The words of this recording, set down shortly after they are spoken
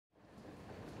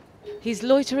He's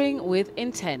loitering with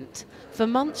intent. For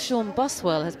months, Shaun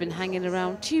Buswell has been hanging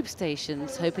around tube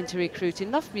stations, hoping to recruit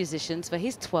enough musicians for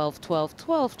his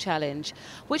 12-12-12 challenge,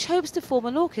 which hopes to form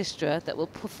an orchestra that will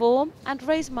perform and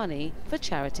raise money for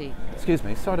charity. Excuse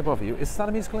me, sorry to bother you. Is that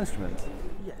a musical instrument?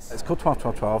 Yes. It's called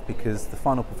 12-12-12 because the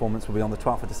final performance will be on the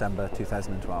 12th of December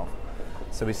 2012.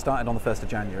 So we started on the 1st of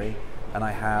January, and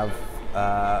I have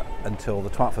until the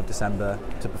 12th of December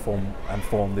to perform and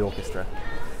form the orchestra.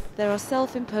 There are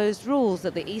self-imposed rules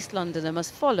that the East Londoner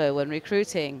must follow when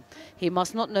recruiting. He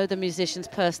must not know the musicians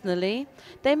personally,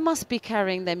 they must be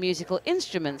carrying their musical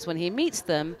instruments when he meets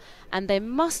them, and they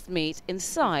must meet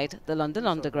inside the London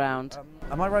Underground.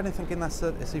 Am I right in thinking it's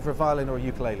either a violin or a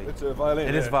ukulele? It's a violin.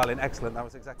 It is a violin, excellent, that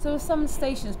was exactly. So are some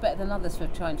stations better than others for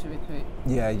trying to recruit?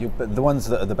 Yeah, but the ones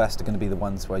that are the best are going to be the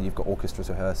ones where you've got orchestras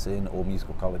rehearsing or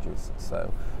musical colleges.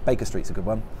 So Baker Street's a good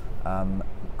one.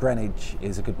 Greenwich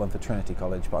is a good one for Trinity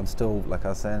College, but I'm still, like I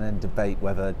was saying, in debate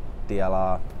whether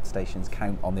DLR stations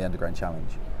count on the Underground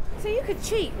Challenge. So you could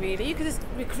cheat, really. You could just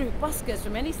recruit buskers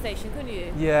from any station, couldn't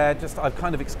you? Yeah, I've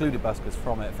kind of excluded buskers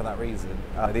from it for that reason.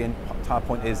 The entire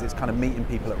point is it's kind of meeting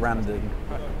people at random,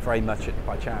 very much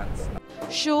by chance.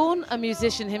 Shaun, a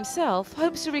musician himself,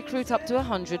 hopes to recruit up to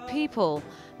 100 people.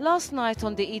 Last night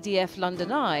on the EDF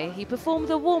London Eye, he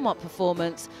performed a warm-up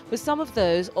performance with some of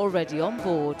those already on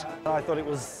board. I thought it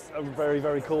was a very,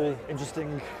 very cool,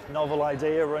 interesting, novel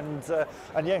idea, and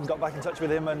yeah, got back in touch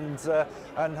with him and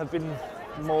have been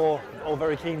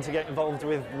very keen to get involved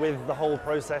with the whole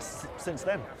process since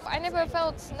then. I never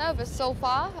felt nervous so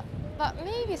far, but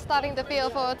maybe starting to feel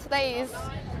for today is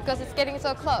because it's getting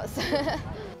so close.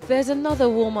 There's another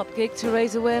warm-up gig to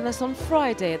raise awareness on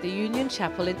Friday at the Union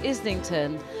Chapel in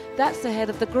Islington. That's ahead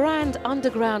of the grand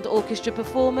underground orchestra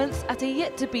performance at a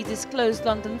yet-to-be-disclosed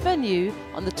London venue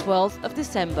on the 12th of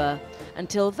December.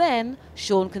 Until then,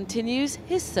 Shaun continues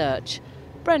his search.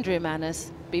 Brenda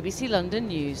Imanis, BBC London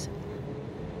News.